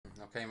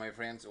Okay, my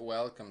friends,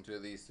 welcome to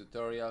this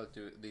tutorial,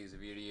 to this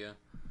video.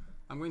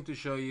 I'm going to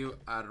show you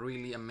a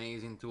really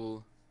amazing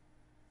tool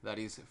that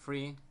is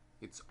free,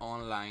 it's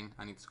online,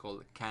 and it's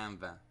called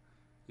Canva.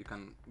 You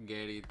can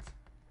get it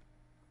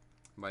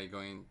by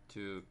going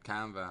to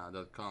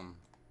canva.com.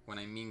 When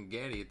I mean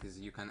get it, is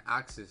you can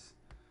access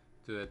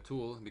to a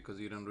tool because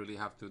you don't really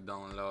have to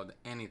download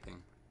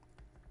anything.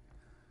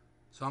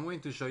 So I'm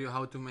going to show you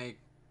how to make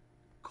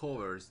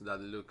covers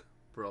that look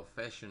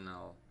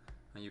professional,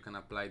 and you can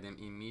apply them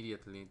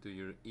immediately to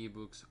your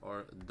ebooks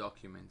or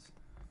documents.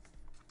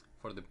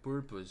 For the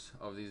purpose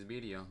of this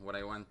video, what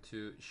I want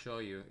to show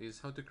you is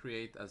how to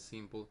create a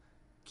simple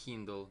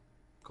Kindle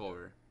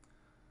cover.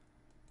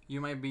 You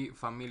might be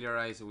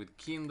familiarized with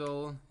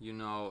Kindle. You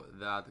know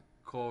that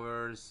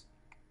covers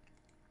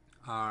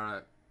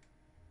are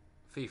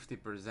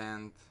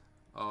 50%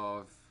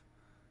 of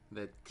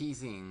the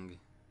teasing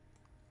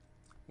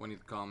when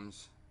it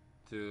comes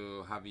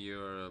to have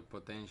your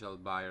potential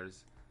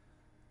buyers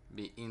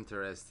be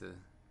interested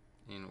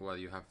in what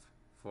you have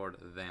for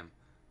them.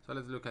 So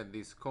let's look at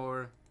this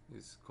cover.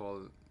 It's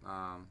called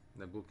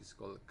the book is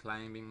called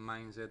Climbing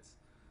Mindsets.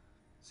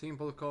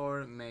 Simple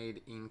cover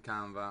made in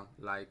Canva,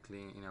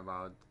 likely in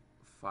about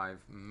 5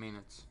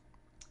 minutes.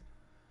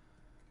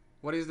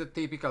 What is the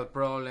typical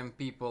problem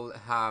people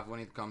have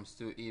when it comes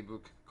to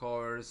ebook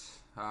covers?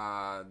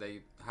 They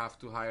have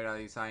to hire a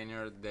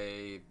designer,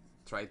 they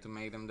try to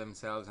make them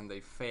themselves and they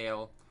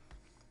fail,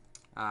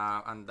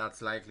 and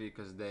that's likely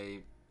because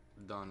they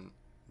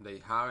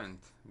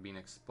haven't been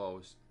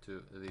exposed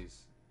to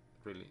this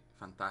really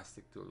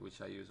fantastic tool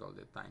which I use all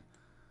the time.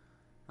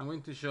 I'm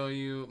going to show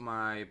you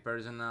my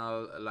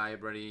personal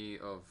library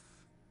of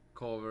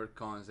cover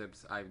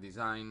concepts I've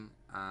designed,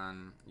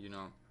 and you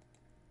know,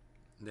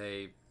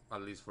 they,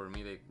 at least for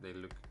me, they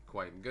look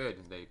quite good.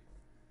 They,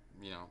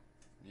 you know,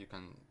 you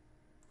can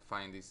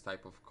find this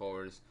type of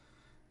covers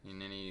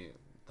in any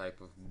type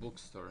of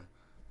bookstore.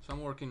 So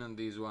I'm working on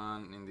this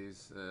one in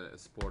this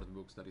sport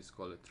books that is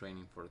called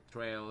Training for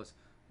Trails.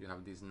 You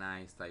have this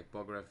nice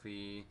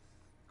typography,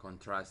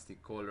 contrasty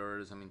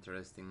colors, some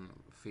interesting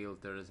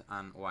filters,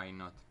 and why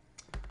not.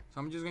 So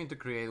I'm just going to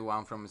create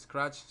one from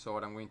scratch. So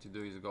what I'm going to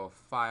do is go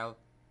File.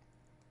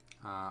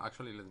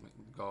 Actually, let me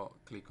go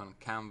click on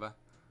Canva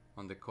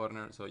on the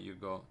corner, so you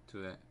go to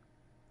the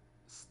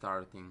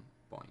starting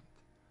point.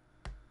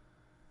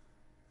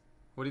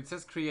 When it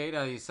says create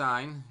a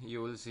design,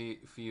 you will see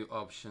a few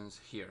options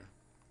here.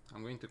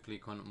 I'm going to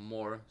click on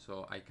more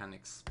so I can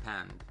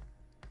expand.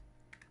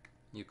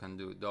 You can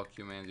do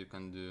documents, you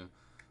can do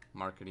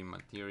marketing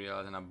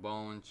materials, and a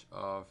bunch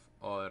of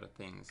other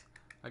things.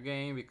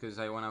 Again, because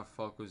I want to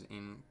focus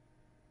in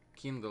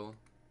Kindle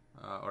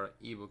or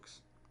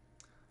ebooks,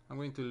 I'm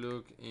going to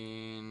look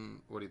in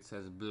what it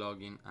says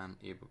blogging and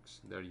ebooks.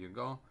 There you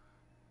go.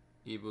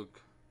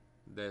 Ebook,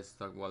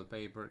 desktop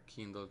wallpaper,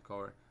 Kindle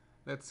cover.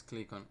 Let's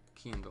click on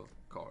Kindle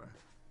cover.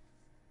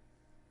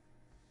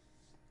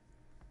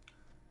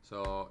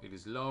 So it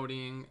is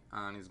loading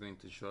and it's going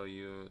to show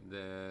you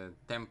the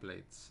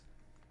templates.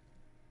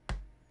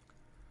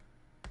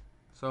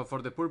 So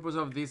for the purpose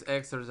of this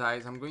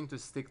exercise, I'm going to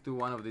stick to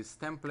one of these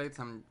templates.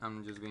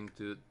 I'm just going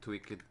to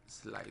tweak it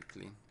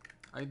slightly.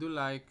 I do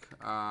like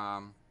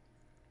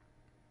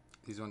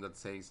this one that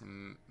says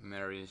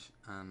marriage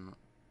and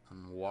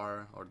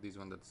war, or this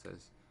one that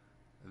says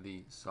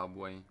the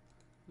subway.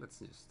 Let's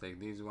just take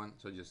this one.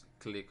 So just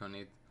click on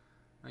it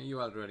and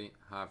you already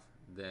have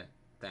the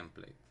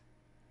template.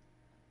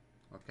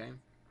 Okay,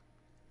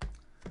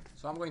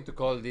 so I'm going to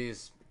call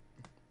this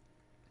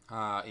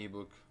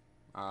ebook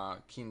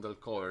Kindle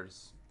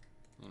covers,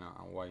 you know,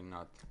 and why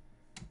not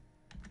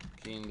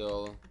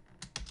Kindle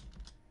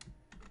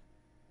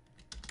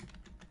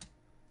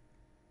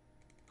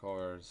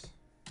covers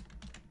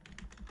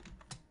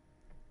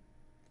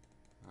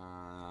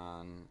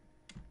and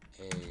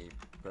a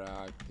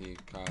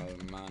practical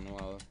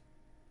manual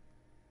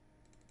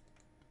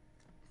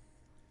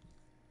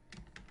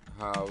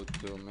how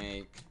to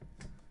make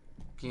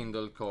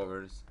Kindle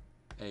covers,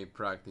 a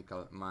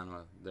practical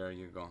manual. There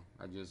you go.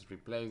 I just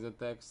replace the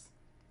text.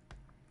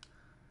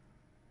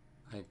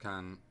 I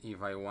can,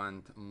 if I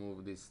want,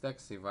 move this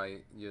text. If I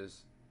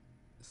just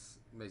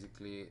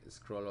basically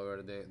scroll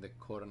over the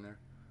corner,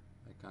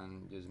 I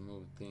can just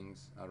move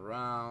things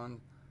around.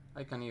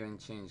 I can even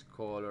change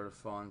color,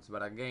 fonts,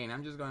 but again,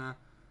 I'm just gonna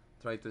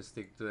try to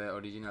stick to the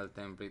original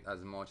template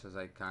as much as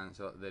I can,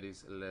 so there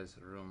is less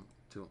room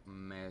to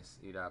mess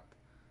it up,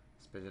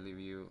 especially if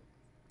you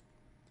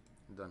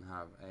don't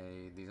have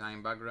a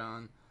design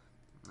background.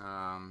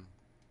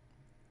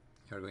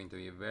 You're going to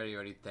be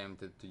very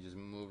tempted to just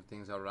move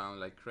things around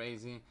like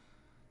crazy,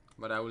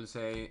 but I will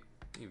say,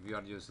 if you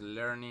are just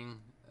learning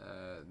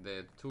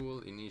the tool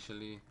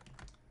initially,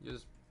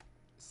 just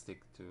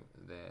stick to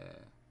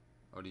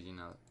the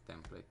original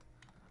template.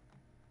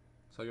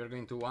 So you're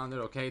going to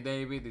wonder, okay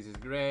David, this is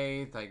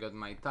great, I got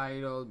my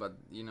title, but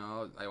you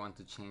know, I want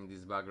to change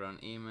this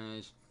background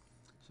image.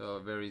 So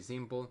very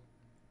simple,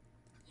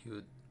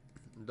 you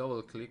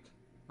double click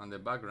on the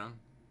background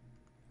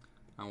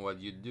and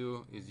what you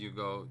do is you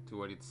go to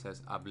where it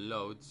says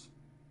uploads,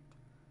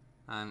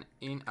 and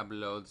in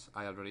uploads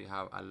I already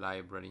have a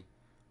library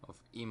of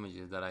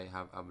images that I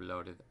have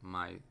uploaded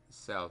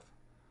myself.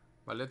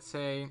 But let's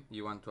say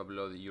you want to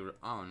upload your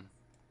own,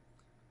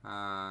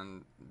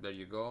 and there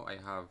you go. I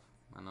have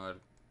another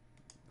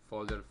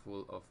folder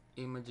full of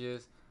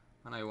images,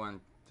 and I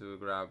want to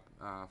grab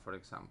for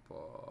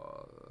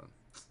example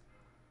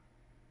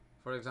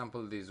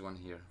this one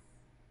here.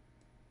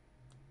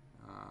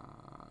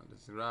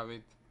 Let's grab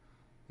it.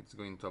 It's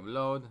going to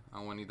upload,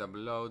 and when it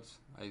uploads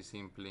I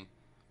simply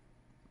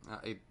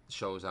it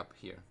shows up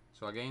here.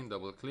 So again,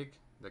 double click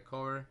the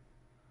cover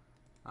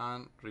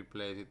and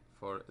replace it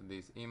for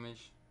this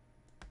image,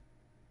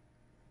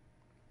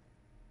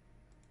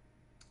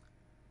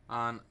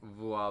 and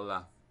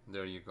voila,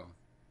 there you go.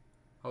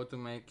 How to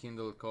make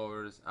Kindle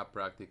covers a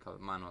practical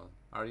manual.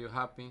 Are you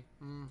happy?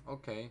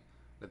 Okay,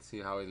 let's see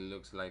how it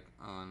looks like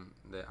on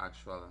the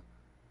actual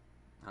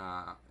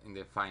in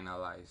the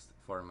finalized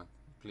format.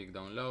 Click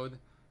download.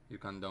 You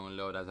can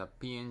download as a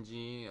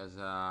PNG, as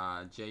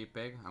a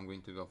JPEG. I'm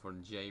going to go for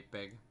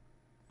JPEG.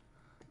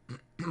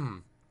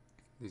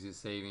 This is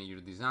saving your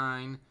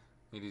design.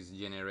 It is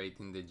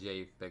generating the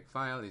JPEG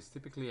file. It's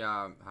typically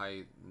a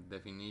high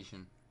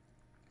definition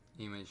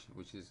image,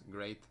 which is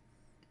great.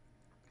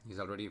 It's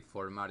already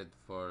formatted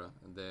for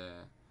the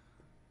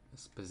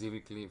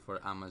specifically for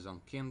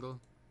Amazon Kindle.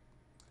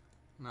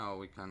 Now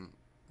we can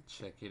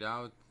check it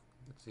out.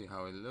 Let's see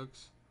how it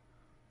looks.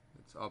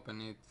 Let's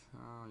open it.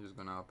 I'm just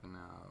gonna open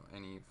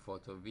any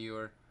photo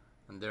viewer,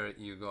 and there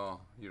you go.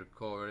 Your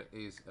cover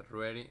is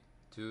ready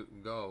to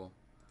go.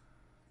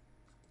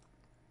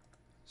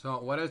 So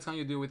what else can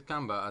you do with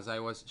Canva? As I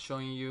was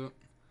showing you,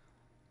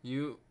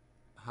 you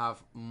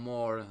have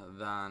more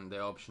than the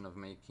option of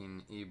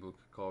making ebook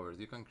covers.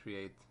 You can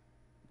create,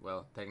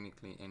 well,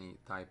 technically any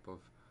type of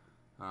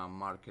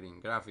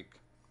marketing graphic.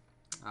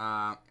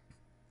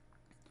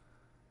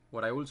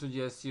 What I will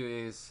suggest you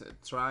is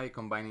try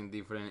combining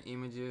different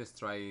images,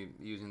 try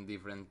using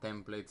different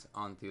templates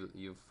until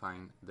you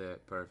find the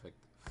perfect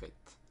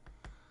fit.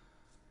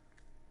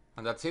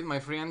 And that's it, my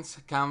friends.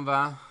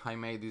 Canva, I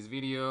made this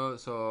video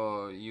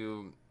so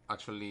you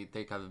actually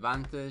take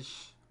advantage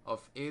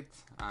of it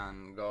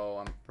and go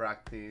and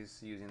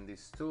practice using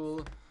this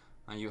tool,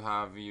 and you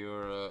have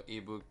your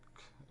ebook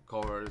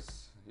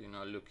covers, you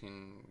know,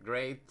 looking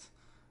great,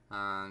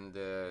 and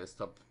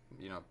stop,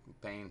 you know,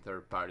 paying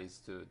third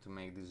parties to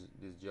make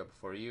this job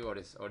for you,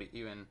 or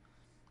even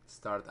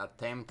start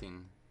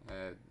attempting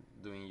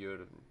doing your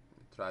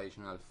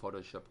traditional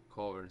Photoshop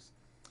covers.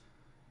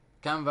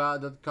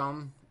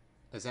 Canva.com,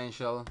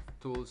 essential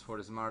tools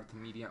for smart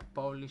media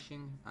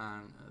publishing.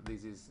 And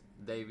this is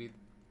David.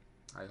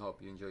 I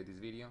hope you enjoyed this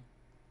video,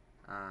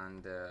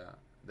 and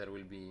there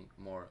will be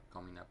more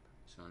coming up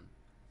soon.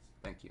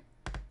 Thank you.